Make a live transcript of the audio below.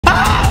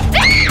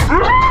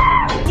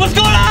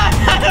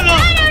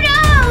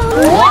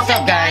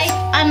up, guys?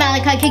 I'm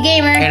Malachi Kid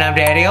Gamer. And I'm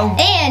Daddy-O.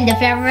 And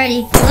if you're ever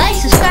ready, like,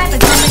 subscribe, and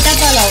comment down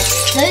below.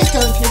 Let's go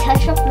to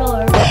touch the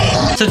floor.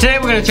 So today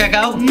we're gonna check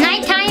out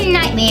Nighttime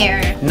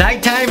Nightmare.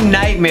 Nighttime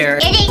Nightmare.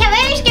 It is a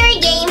very scary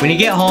game. When you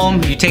get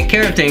home, you take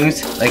care of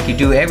things like you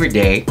do every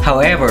day.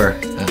 However,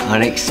 an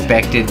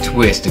unexpected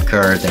twist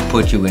occurs that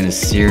puts you in a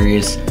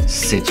serious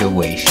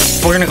situation.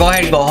 We're gonna go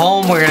ahead and go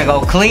home, we're gonna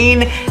go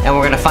clean, and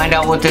we're gonna find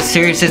out what this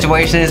serious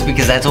situation is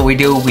because that's what we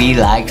do. We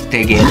like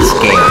to get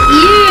scared.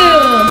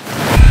 Yeah.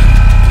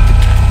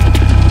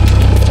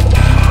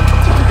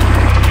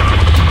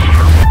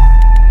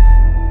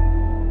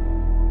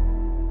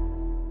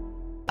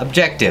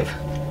 Objective.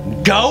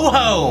 Go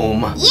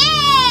home!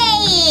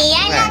 Yay!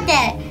 I love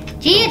that.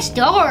 Gee, it's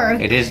dark.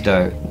 It is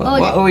dark. Oh,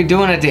 what are we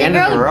doing at the end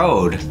of the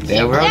road?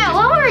 Yeah,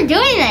 what were we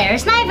doing there?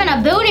 It's not even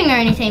a building or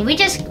anything. We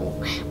just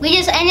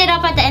ended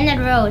up at the end of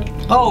the road.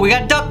 Oh, we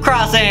got duck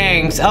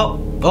crossings! Oh,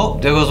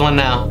 there goes one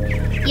now.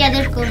 Yeah,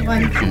 there goes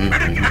one.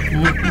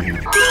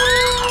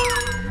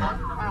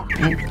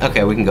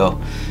 Okay, we can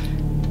go.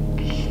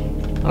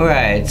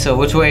 Alright, so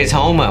which way is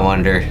home, I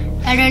wonder?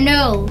 I don't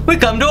know. We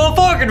come to a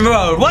forked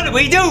road. What do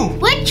we do?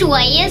 Which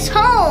way is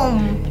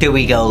home? Do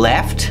we go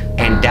left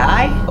and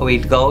die? Or we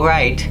go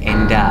right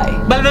and die?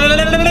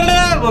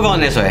 We're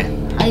going this way.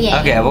 Okay.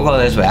 Okay, we'll go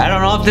this way. I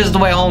don't know if this is the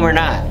way home or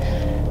not.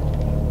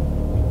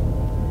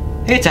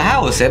 It's a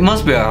house. It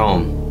must be our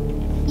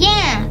home.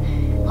 Yeah.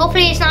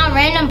 Hopefully it's not a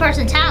random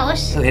person's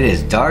house. It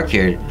is dark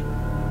here.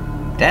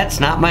 That's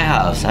not my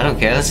house. I don't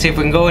care. Let's see if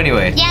we can go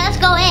anyway. Yeah, let's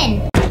go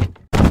in.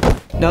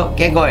 No,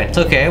 can't go in. It's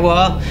okay.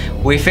 Well,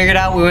 we figured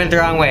out we went the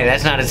wrong way.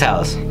 That's not his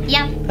house.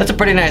 Yeah. That's a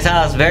pretty nice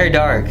house. Very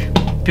dark.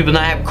 People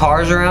not have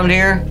cars around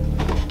here?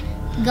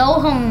 Go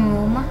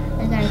home.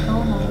 I gotta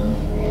go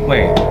home.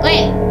 Wait.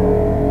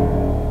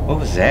 What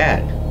was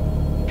that?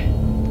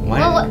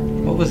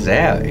 What was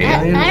that?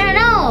 Aliens? I don't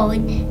know.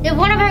 Did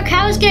one of our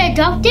cows get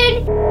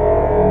adopted?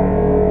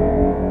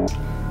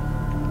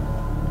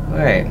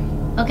 Wait.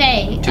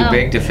 Okay. Too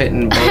big to fit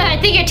in both? I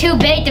think you're too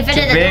big to fit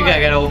in the Too big? door. I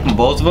gotta open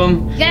both of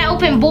them? You gotta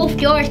open both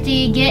doors to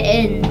get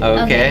in.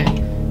 Okay.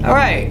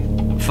 Alright.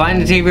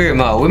 Find the TV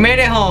remote. We made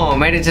it home.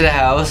 Made it to the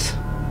house.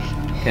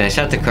 Can I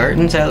shut the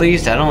curtains at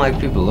least? I don't like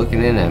people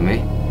looking in at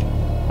me.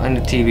 Find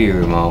the TV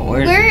remote.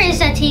 Where is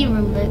that TV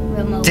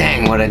remote?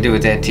 Dang, what'd I do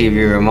with that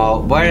TV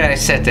remote? Why did I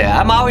set that?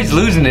 I'm always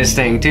losing this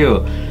thing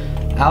too.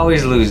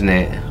 Always losing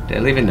it. Did I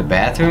leave it in the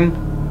bathroom?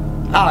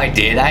 Oh, I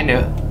did. I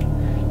knew.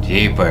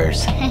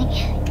 Jeepers.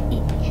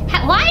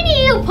 Why do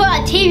you put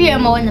a TV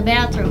remote in the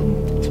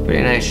bathroom? It's a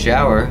pretty nice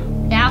shower.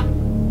 Yeah.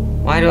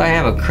 Why do I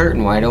have a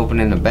curtain wide open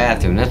in the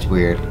bathroom? That's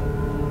weird.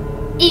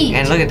 Eat.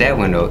 And look at that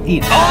window.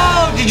 Eat.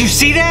 Oh, did you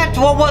see that?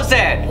 What was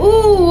that?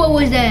 Ooh, what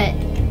was that?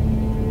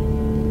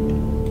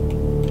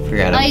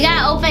 Forgot. Oh, you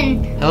gotta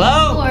open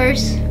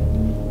doors.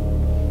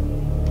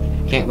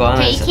 Can't go on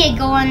Okay, you can't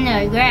go on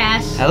the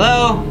grass.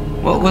 Hello?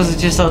 What was it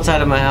just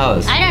outside of my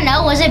house? I don't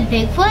know. Was it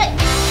Bigfoot?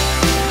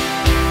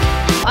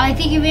 I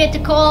think we have to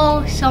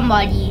call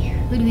somebody.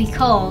 Who do we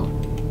call?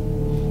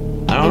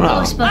 I don't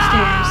know.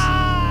 Ghostbusters.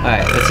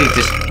 Alright, let's eat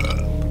this.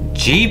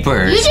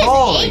 Jeepers. You just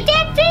ate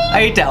that thing?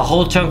 I ate that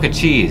whole chunk of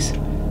cheese.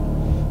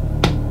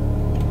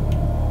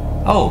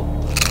 Oh.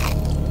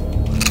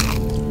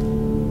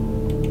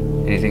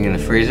 Anything in the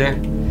freezer?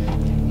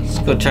 Let's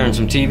go turn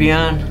some TV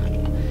on.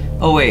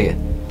 Oh wait.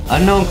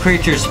 Unknown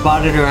creatures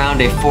spotted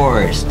around a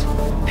forest.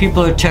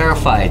 People are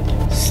terrified.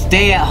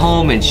 Stay at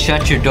home and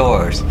shut your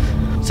doors.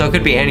 So it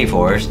could be any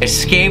forest.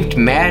 Escaped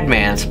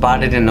madman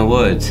spotted in the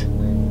woods.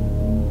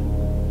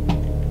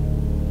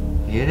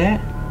 You hear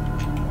that?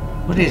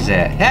 What is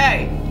that?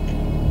 Hey!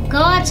 Go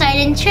outside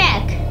and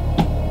check.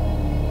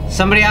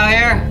 Somebody out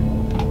here?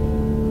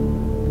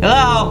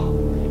 Hello?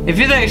 If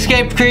you're the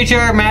escaped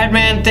creature,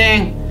 madman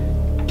thing,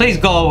 please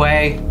go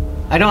away.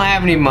 I don't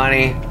have any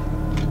money.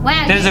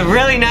 Wow. There's a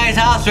really nice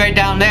house right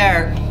down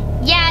there.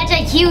 Yeah, it's a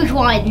huge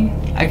one.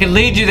 I can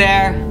lead you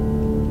there.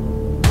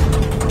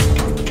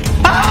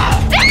 Ah!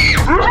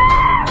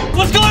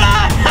 What's going on?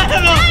 I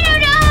don't know. I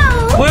don't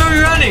know. Where are we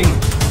running?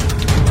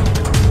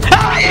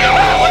 Ah!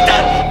 What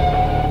the?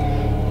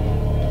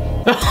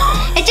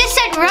 It just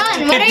said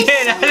run. What It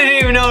did. I didn't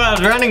even know what I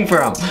was running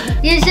from.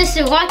 You just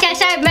walked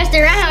outside, messed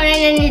around,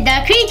 and then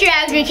the creature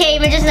actually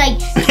came and just like.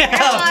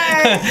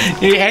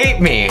 He ate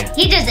me.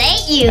 He just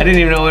ate you. I didn't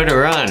even know where to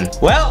run.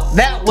 Well,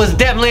 that was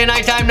definitely a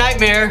nighttime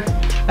nightmare.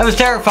 That was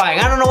terrifying.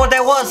 I don't know what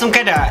that was. Some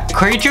kind of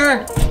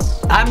creature?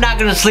 I'm not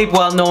gonna sleep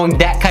well knowing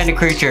that kind of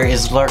creature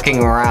is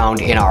lurking around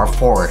in our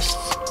forests.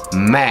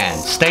 Man,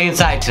 stay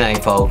inside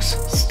tonight, folks.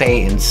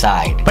 Stay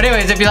inside. But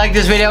anyways, if you like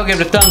this video, give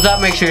it a thumbs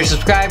up. Make sure you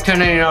subscribe,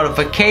 turn on your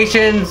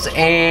notifications,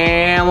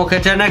 and we'll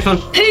catch you on the next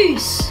one.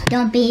 Peace.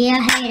 Don't be a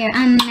hater.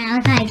 I'm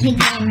Malachi Kid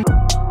Gamer.